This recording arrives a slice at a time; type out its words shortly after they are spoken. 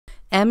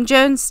M.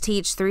 Jones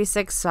Teach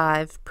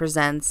 365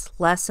 presents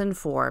Lesson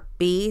 4,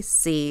 B,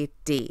 C,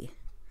 D.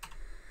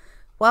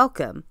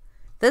 Welcome.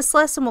 This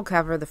lesson will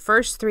cover the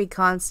first three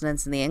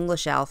consonants in the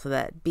English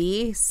alphabet,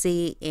 B,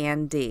 C,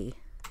 and D.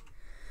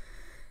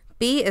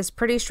 B is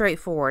pretty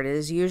straightforward. It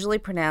is usually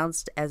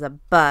pronounced as a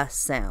B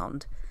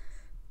sound.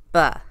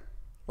 B,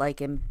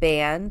 like in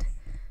band,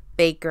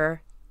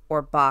 baker,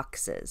 or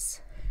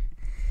boxes.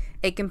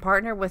 It can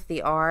partner with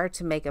the R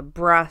to make a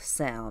br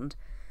sound,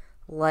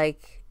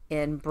 like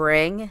in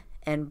bring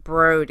and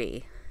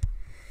Brody.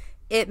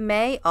 B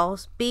may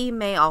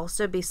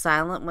also be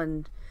silent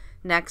when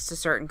next to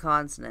certain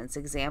consonants.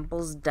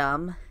 Examples: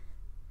 dumb,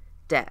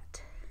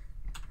 debt.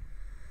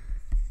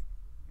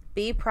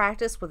 B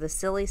practice with a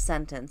silly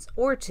sentence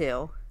or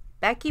two.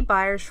 Becky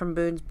Byers from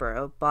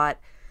Boonesboro bought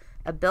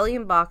a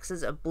billion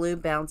boxes of blue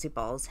bouncy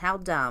balls. How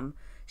dumb.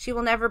 She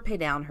will never pay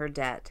down her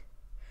debt.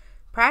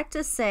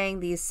 Practice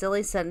saying these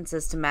silly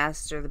sentences to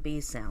master the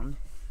B sound.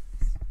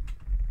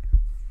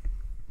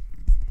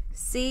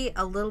 C,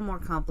 a little more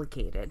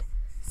complicated.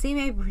 C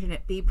may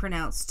be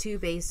pronounced two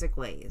basic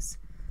ways: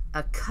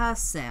 a K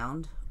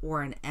sound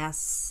or an S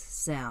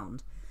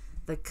sound.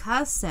 The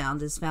K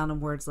sound is found in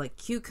words like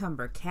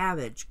cucumber,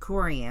 cabbage,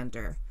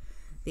 coriander.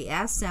 The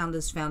S sound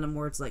is found in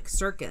words like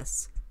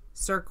circus,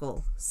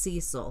 circle,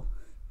 Cecil.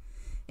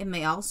 It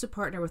may also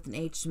partner with an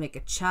H to make a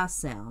ch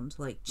sound,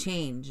 like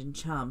change and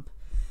chump.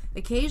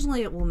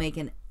 Occasionally it will make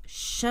an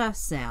sh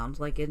sound,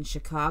 like in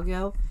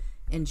Chicago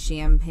and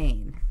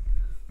champagne.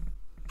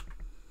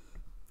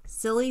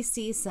 Silly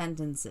C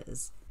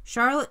sentences.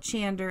 Charlotte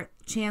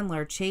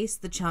Chandler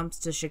chased the chumps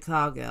to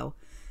Chicago.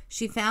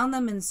 She found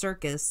them in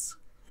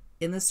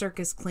the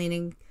circus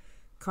cleaning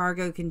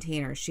cargo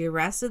containers. She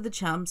arrested the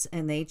chumps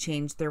and they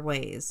changed their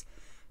ways.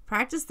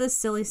 Practice this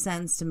silly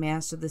sentence to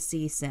master the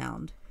C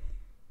sound.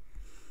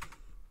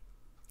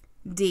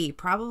 D,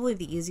 probably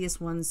the easiest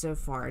one so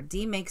far.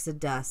 D makes a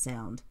duh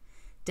sound.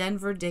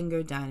 Denver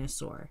dingo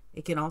dinosaur.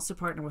 It can also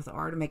partner with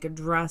R to make a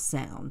dr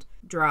sound.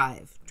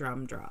 Drive,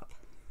 drum drop.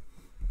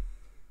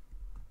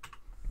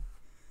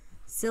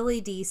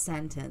 Silly D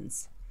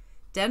sentence.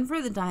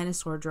 Denver the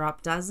dinosaur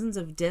dropped dozens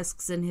of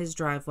discs in his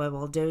driveway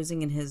while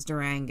dozing in his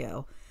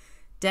Durango.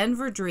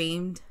 Denver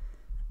dreamed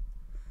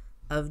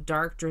of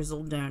dark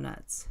drizzled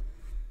donuts.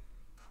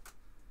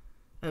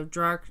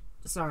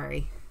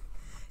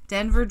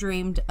 Denver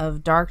dreamed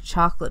of dark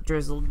chocolate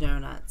drizzled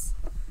donuts.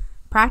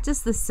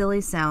 Practice the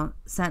silly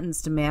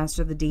sentence to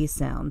master the D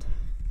sound.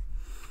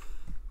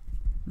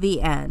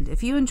 The end.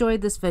 If you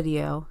enjoyed this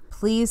video,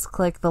 please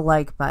click the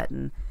like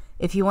button.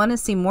 If you want to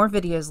see more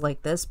videos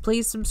like this,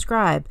 please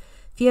subscribe.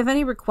 If you have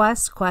any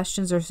requests,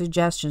 questions, or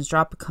suggestions,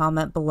 drop a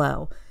comment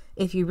below.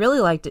 If you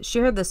really liked it,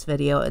 share this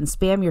video and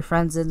spam your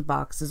friends'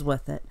 inboxes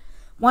with it.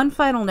 One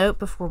final note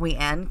before we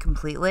end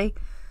completely.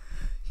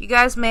 You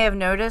guys may have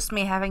noticed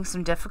me having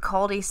some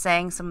difficulty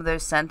saying some of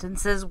those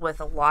sentences with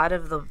a lot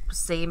of the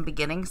same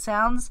beginning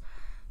sounds.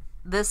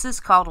 This is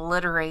called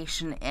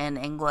alliteration in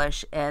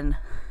English and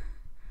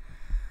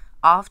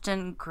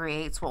often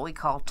creates what we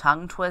call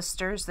tongue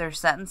twisters. They're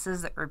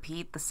sentences that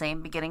repeat the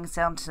same beginning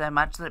sound so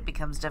much that it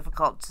becomes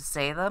difficult to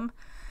say them.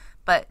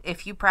 But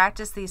if you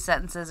practice these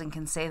sentences and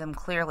can say them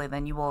clearly,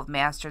 then you will have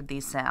mastered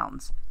these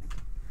sounds.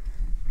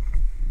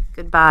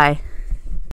 Goodbye.